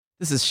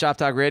This is Shop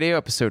Talk Radio,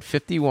 episode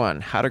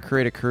 51, How to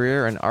Create a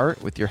Career in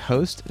Art with your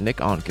host, Nick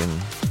Onken.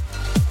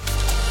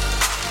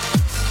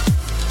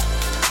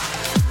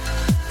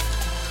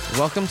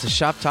 Welcome to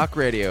Shop Talk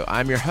Radio.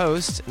 I'm your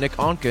host, Nick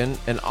Onken,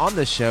 and on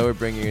this show, we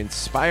bring you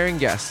inspiring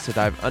guests to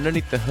dive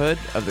underneath the hood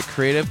of the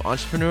creative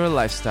entrepreneurial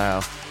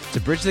lifestyle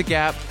to bridge the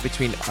gap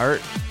between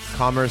art,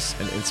 commerce,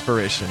 and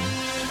inspiration.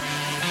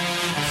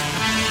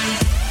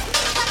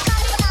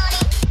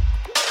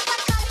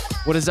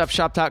 What is up,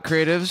 Shop Talk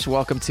Creatives?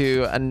 Welcome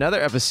to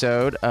another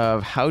episode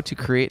of How to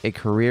Create a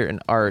Career in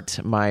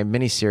Art, my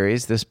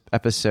mini-series. This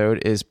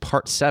episode is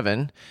part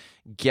 7,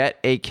 Get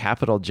a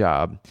Capital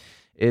Job.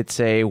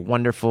 It's a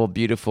wonderful,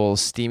 beautiful,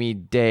 steamy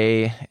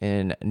day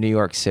in New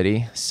York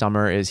City.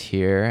 Summer is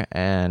here,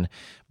 and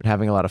I've been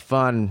having a lot of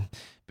fun.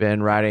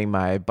 Been riding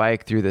my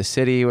bike through the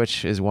city,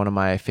 which is one of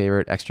my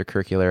favorite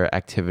extracurricular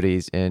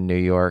activities in New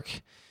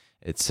York.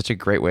 It's such a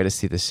great way to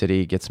see the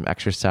city, get some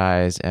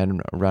exercise,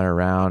 and run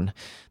around.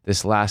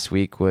 This last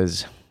week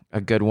was a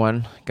good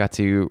one. Got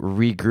to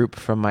regroup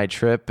from my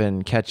trip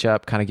and catch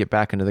up, kind of get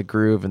back into the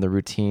groove and the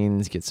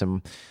routines, get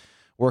some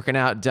working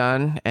out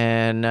done.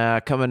 And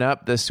coming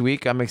up this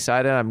week, I'm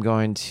excited. I'm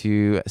going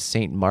to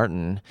St.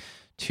 Martin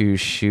to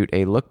shoot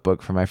a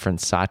lookbook for my friend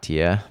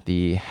Satya,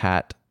 the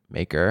hat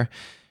maker.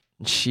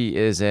 She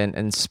is an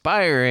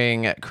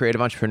inspiring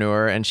creative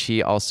entrepreneur, and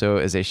she also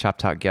is a Shop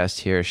Talk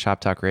guest here,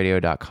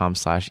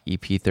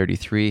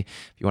 shoptalkradio.com/EP33. If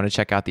you want to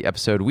check out the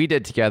episode we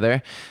did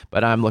together,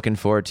 but I'm looking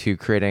forward to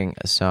creating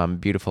some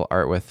beautiful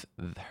art with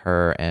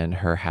her and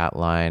her hat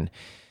line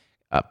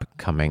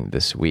upcoming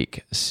this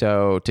week.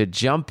 So to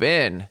jump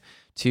in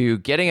to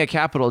getting a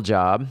capital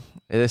job,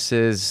 this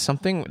is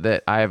something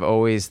that I've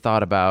always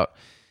thought about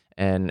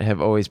and have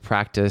always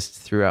practiced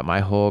throughout my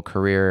whole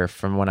career,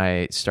 from when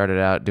I started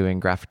out doing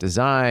graphic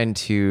design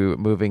to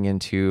moving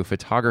into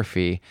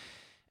photography.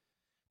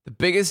 The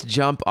biggest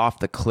jump off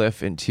the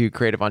cliff into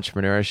creative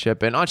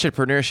entrepreneurship and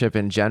entrepreneurship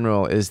in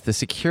general is the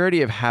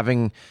security of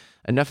having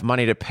enough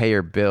money to pay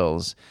your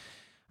bills.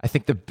 I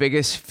think the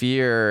biggest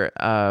fear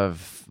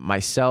of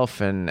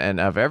myself and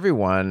of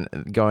everyone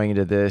going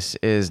into this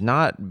is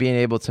not being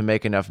able to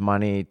make enough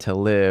money to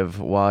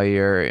live while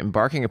you're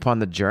embarking upon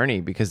the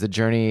journey, because the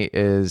journey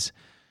is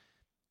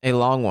a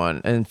long one.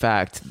 In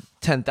fact,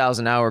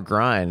 10,000 hour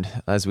grind,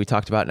 as we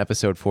talked about in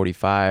episode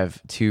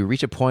 45, to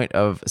reach a point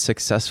of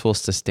successful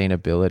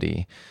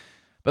sustainability.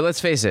 But let's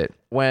face it,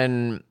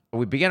 when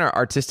we begin our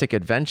artistic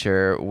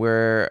adventure,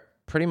 we're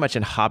pretty much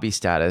in hobby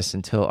status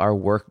until our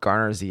work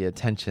garners the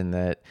attention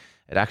that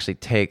it actually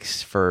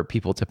takes for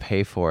people to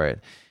pay for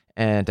it.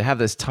 And to have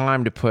this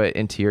time to put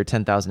into your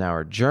 10,000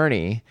 hour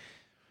journey,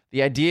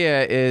 the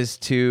idea is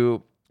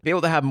to be able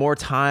to have more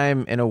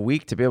time in a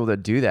week to be able to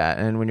do that.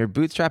 And when you're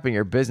bootstrapping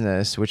your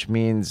business, which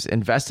means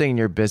investing in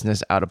your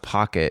business out of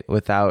pocket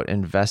without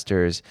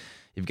investors,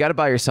 you've got to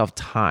buy yourself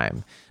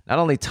time. Not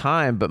only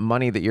time, but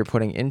money that you're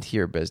putting into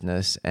your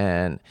business.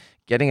 And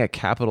getting a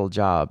capital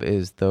job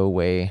is the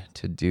way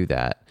to do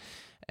that.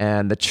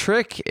 And the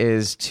trick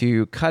is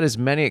to cut as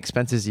many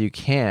expenses as you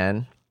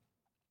can,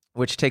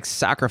 which takes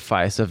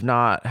sacrifice of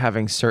not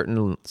having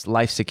certain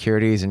life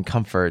securities and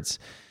comforts.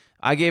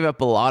 I gave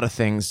up a lot of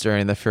things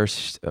during the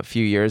first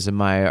few years of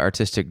my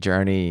artistic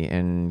journey,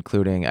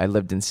 including I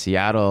lived in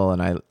Seattle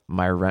and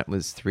my rent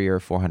was $300 or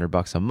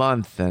 $400 a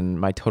month, and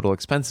my total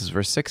expenses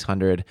were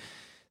 $600.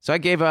 So I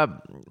gave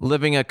up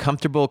living a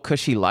comfortable,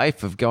 cushy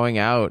life of going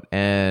out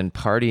and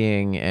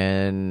partying,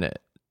 and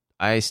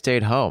I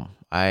stayed home.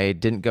 I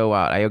didn't go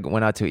out. I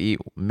went out to eat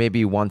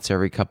maybe once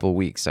every couple of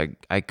weeks.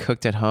 I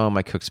cooked at home.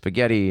 I cooked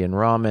spaghetti and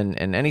ramen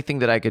and anything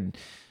that I could.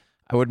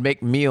 I would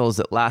make meals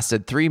that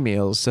lasted 3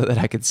 meals so that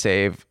I could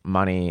save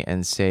money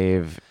and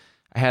save.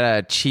 I had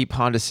a cheap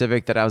Honda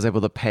Civic that I was able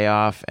to pay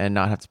off and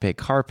not have to pay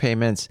car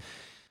payments.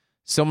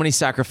 So many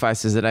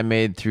sacrifices that I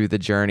made through the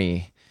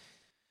journey.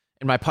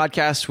 In my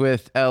podcast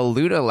with El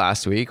Luda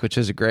last week, which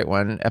is a great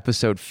one,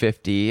 episode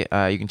 50,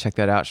 you can check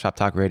that out,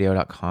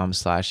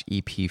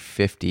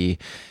 shoptalkradio.com/EP50.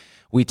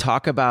 We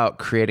talk about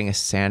creating a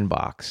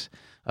sandbox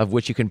of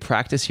which you can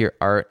practice your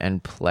art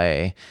and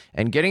play.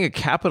 And getting a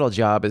capital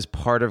job is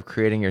part of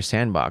creating your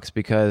sandbox,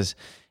 because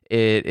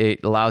it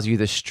allows you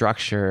the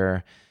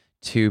structure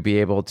to be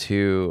able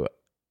to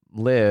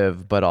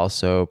live, but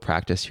also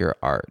practice your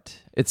art.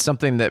 It's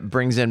something that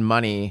brings in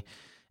money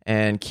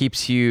and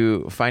keeps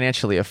you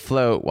financially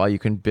afloat while you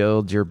can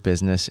build your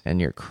business and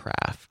your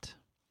craft.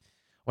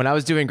 When I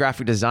was doing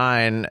graphic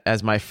design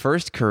as my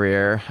first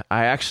career,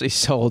 I actually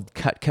sold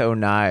Cutco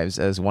knives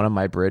as one of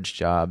my bridge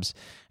jobs.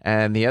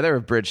 And the other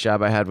bridge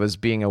job I had was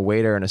being a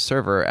waiter and a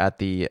server at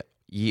the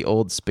Ye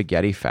Old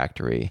Spaghetti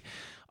Factory.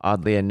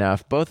 Oddly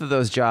enough, both of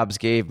those jobs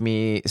gave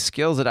me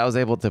skills that I was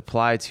able to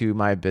apply to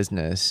my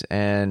business.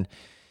 And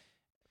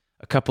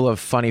a couple of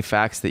funny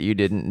facts that you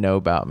didn't know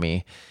about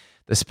me.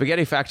 The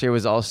Spaghetti Factory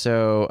was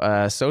also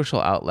a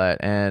social outlet,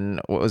 and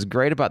what was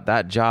great about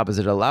that job is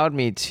it allowed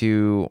me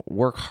to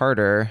work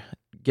harder,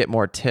 get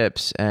more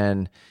tips,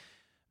 and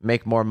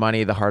make more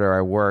money the harder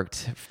I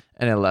worked.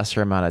 in a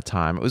lesser amount of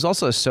time. It was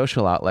also a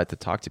social outlet to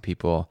talk to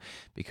people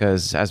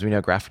because, as we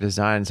know, graphic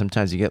design,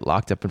 sometimes you get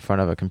locked up in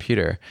front of a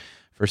computer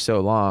for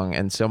so long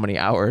and so many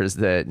hours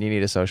that you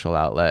need a social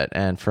outlet.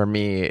 And for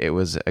me, it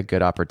was a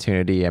good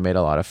opportunity. I made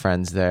a lot of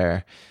friends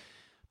there.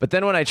 But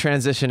then when I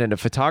transitioned into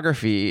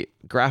photography,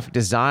 graphic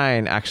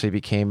design actually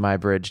became my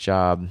bridge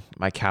job,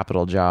 my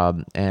capital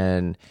job,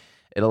 and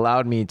it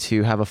allowed me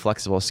to have a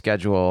flexible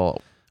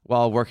schedule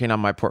while working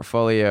on my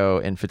portfolio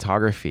in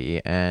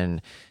photography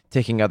and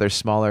taking other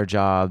smaller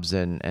jobs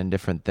and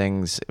different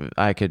things.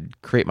 I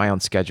could create my own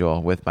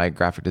schedule with my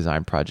graphic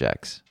design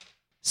projects.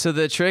 So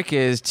the trick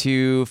is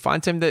to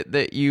find something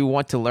that you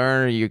want to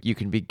learn or you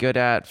can be good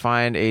at.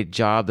 Find a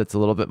job that's a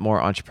little bit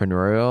more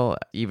entrepreneurial.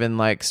 Even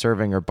like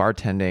serving or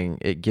bartending,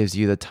 it gives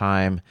you the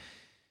time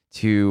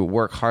to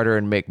work harder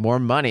and make more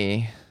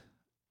money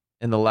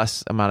in the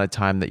less amount of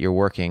time that you're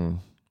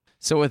working.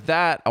 So with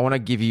that, I want to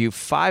give you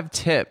 5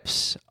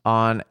 tips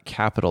on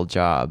capital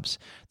jobs.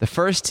 The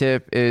first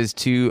tip is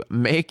to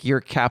make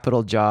your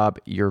capital job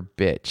your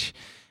bitch.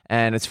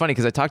 And it's funny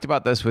because I talked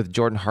about this with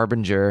Jordan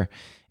Harbinger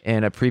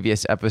in a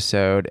previous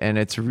episode, and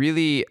it's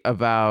really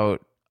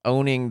about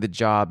owning the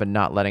job and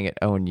not letting it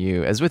own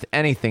you. As with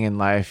anything in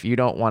life, you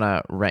don't want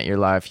to rent your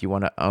life, you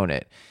want to own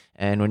it.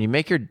 And when you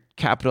make your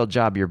capital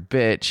job your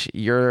bitch,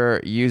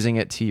 you're using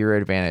it to your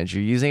advantage.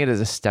 You're using it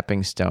as a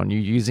stepping stone. You're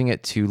using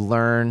it to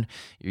learn,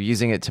 you're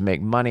using it to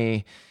make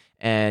money,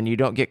 and you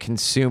don't get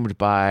consumed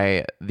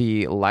by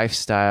the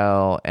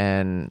lifestyle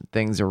and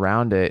things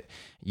around it.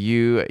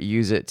 You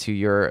use it to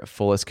your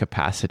fullest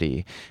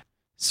capacity.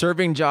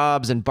 Serving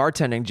jobs and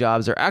bartending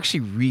jobs are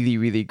actually really,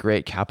 really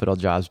great capital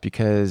jobs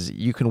because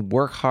you can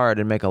work hard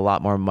and make a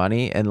lot more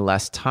money in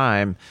less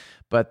time.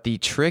 But the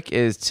trick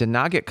is to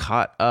not get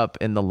caught up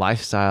in the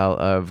lifestyle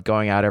of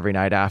going out every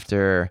night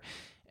after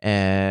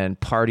and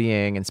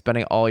partying and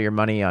spending all your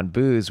money on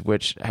booze,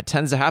 which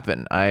tends to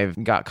happen.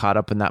 I've got caught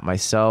up in that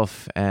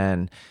myself,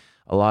 and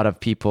a lot of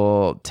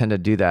people tend to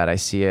do that. I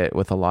see it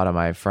with a lot of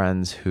my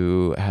friends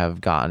who have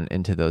gotten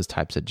into those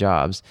types of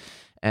jobs.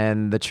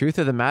 And the truth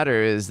of the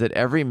matter is that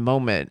every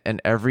moment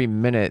and every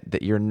minute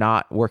that you're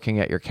not working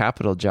at your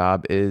capital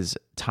job is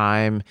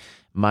time,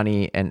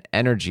 money, and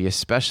energy,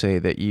 especially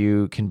that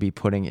you can be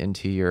putting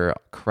into your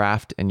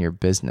craft and your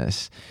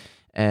business.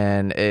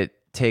 And it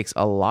takes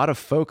a lot of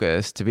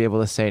focus to be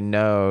able to say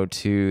no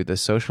to the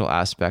social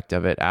aspect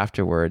of it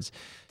afterwards,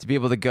 to be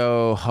able to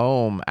go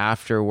home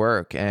after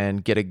work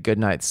and get a good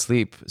night's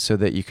sleep so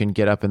that you can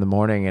get up in the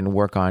morning and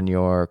work on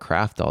your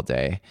craft all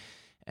day.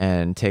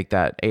 And take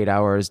that 8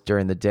 hours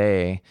during the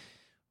day,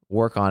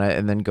 work on it,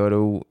 and then go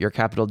to your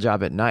capital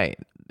job at night.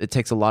 It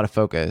takes a lot of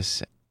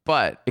focus,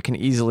 but it can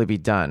easily be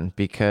done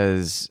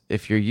because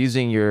if you're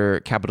using your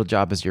capital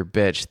job as your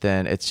bitch,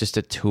 then it's just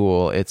a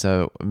tool. It's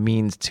a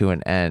means to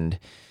an end.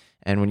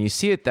 And when you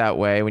see it that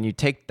way, when you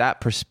take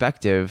that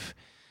perspective,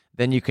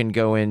 then you can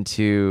go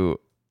into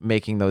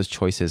making those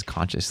choices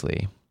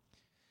consciously.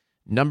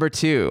 Number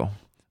 2,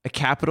 a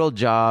capital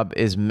job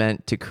is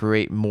meant to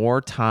create more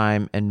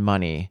time and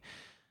money.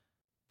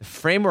 The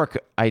framework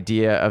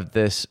idea of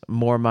this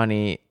more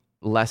money,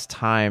 less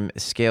time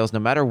scales no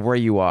matter where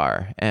you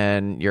are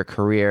and your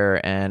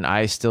career. And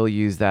I still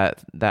use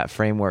that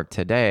framework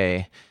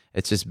today.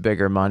 It's just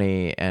bigger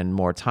money and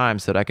more time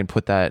so that I can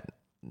put that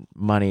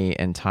money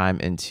and time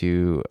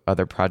into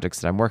other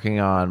projects that I'm working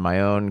on, my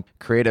own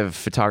creative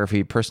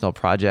photography, personal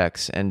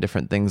projects, and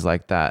different things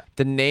like that.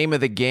 The name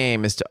of the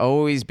game is to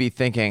always be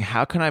thinking,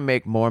 how can I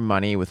make more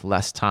money with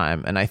less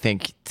time? And I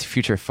think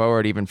future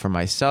forward, even for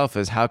myself,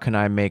 is how can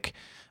I make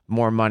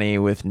more money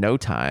with no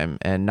time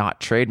and not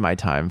trade my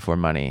time for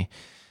money?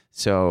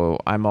 So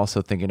I'm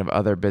also thinking of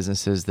other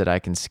businesses that I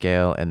can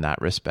scale in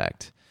that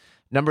respect.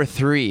 Number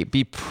 3,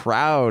 be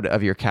proud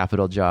of your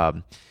capital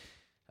job.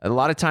 A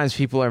lot of times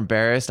people are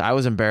embarrassed. I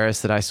was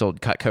embarrassed that I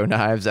sold Cutco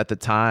knives at the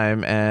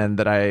time and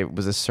that I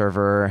was a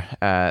server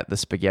at the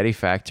spaghetti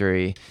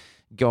factory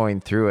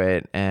going through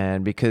it.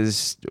 And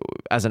because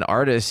as an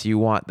artist, you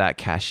want that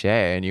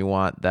cachet and you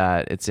want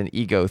that, it's an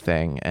ego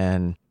thing.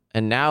 And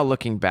now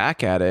looking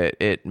back at it,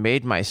 it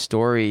made my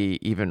story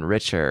even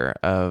richer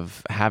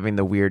of having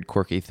the weird,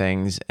 quirky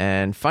things.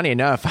 And funny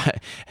enough,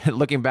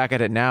 looking back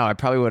at it now, I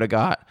probably would have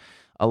got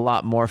a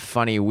lot more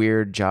funny,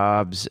 weird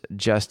jobs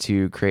just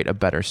to create a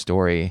better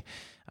story,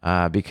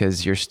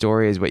 because your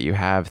story is what you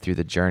have through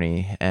the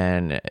journey,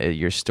 and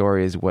your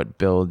story is what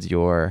builds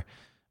your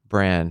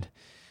brand.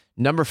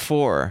 Number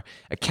 4,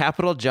 a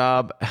capital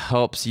job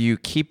helps you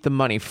keep the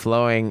money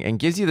flowing and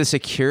gives you the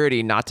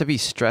security not to be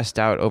stressed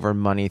out over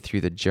money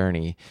through the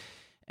journey.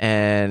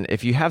 And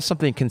if you have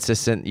something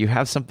consistent, you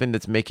have something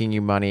that's making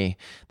you money,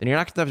 then you're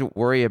not going to have to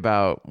worry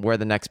about where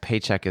the next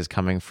paycheck is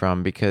coming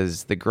from,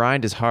 because the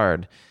grind is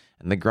hard.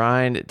 And the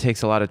grind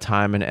takes a lot of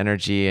time and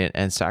energy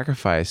and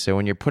sacrifice. So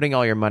when you're putting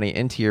all your money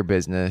into your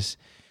business,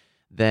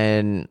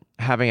 then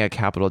having a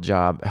capital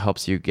job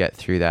helps you get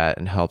through that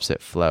and helps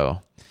it flow.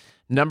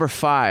 Number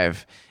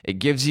 5, it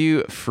gives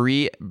you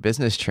free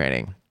business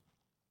training.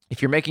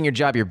 If you're making your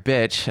job your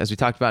bitch, as we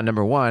talked about in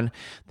number 1,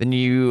 then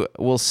you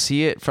will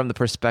see it from the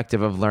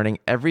perspective of learning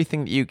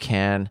everything that you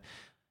can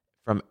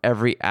from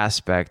every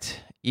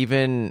aspect,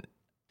 even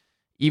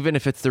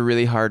if it's the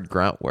really hard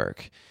grunt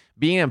work.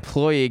 Being an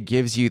employee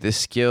gives you the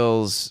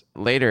skills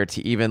later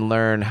to even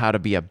learn how to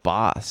be a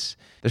boss.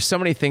 There's so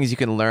many things you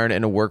can learn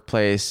in a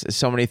workplace,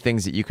 so many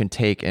things that you can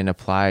take and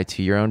apply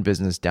to your own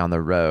business down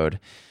the road.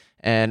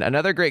 And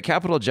another great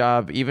capital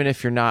job, even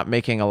if you're not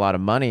making a lot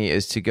of money,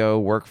 is to go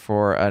work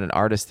for an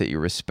artist that you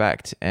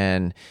respect.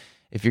 And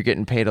if you're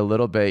getting paid a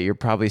little bit, you're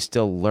probably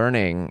still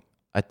learning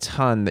a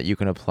ton that you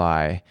can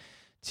apply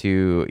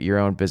to your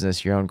own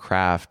business, your own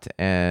craft,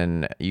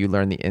 and you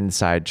learn the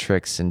inside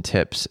tricks and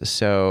tips.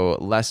 So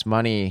less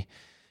money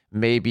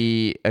may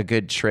be a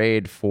good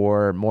trade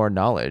for more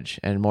knowledge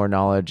and more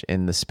knowledge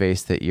in the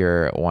space that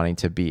you're wanting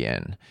to be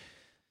in.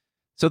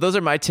 So those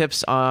are my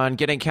tips on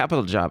getting a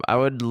capital job. I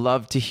would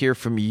love to hear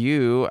from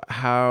you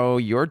how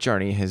your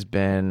journey has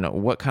been.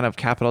 What kind of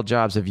capital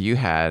jobs have you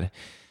had?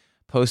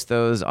 Post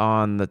those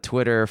on the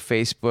Twitter,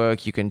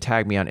 Facebook. You can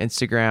tag me on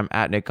Instagram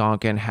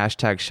 @NickOnken,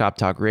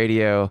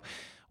 #ShopTalkRadio.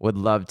 Would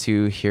love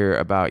to hear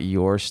about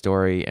your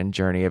story and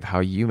journey of how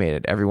you made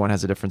it. Everyone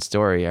has a different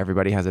story.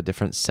 Everybody has a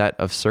different set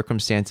of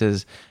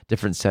circumstances,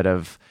 different set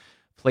of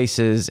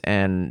places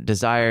and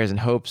desires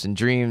and hopes and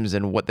dreams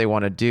and what they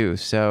want to do.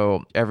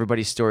 So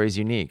everybody's story is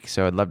unique.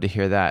 So I'd love to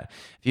hear that.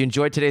 If you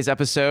enjoyed today's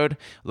episode,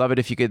 love it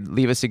if you could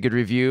leave us a good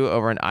review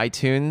over on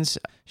iTunes.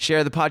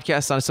 Share the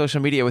podcast on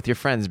social media with your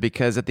friends,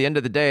 because at the end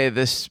of the day,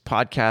 this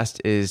podcast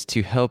is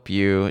to help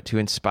you, to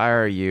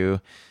inspire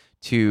you,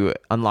 to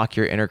unlock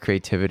your inner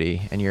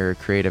creativity and your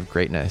creative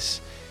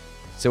greatness.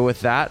 So with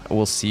that,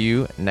 we'll see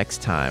you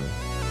next time.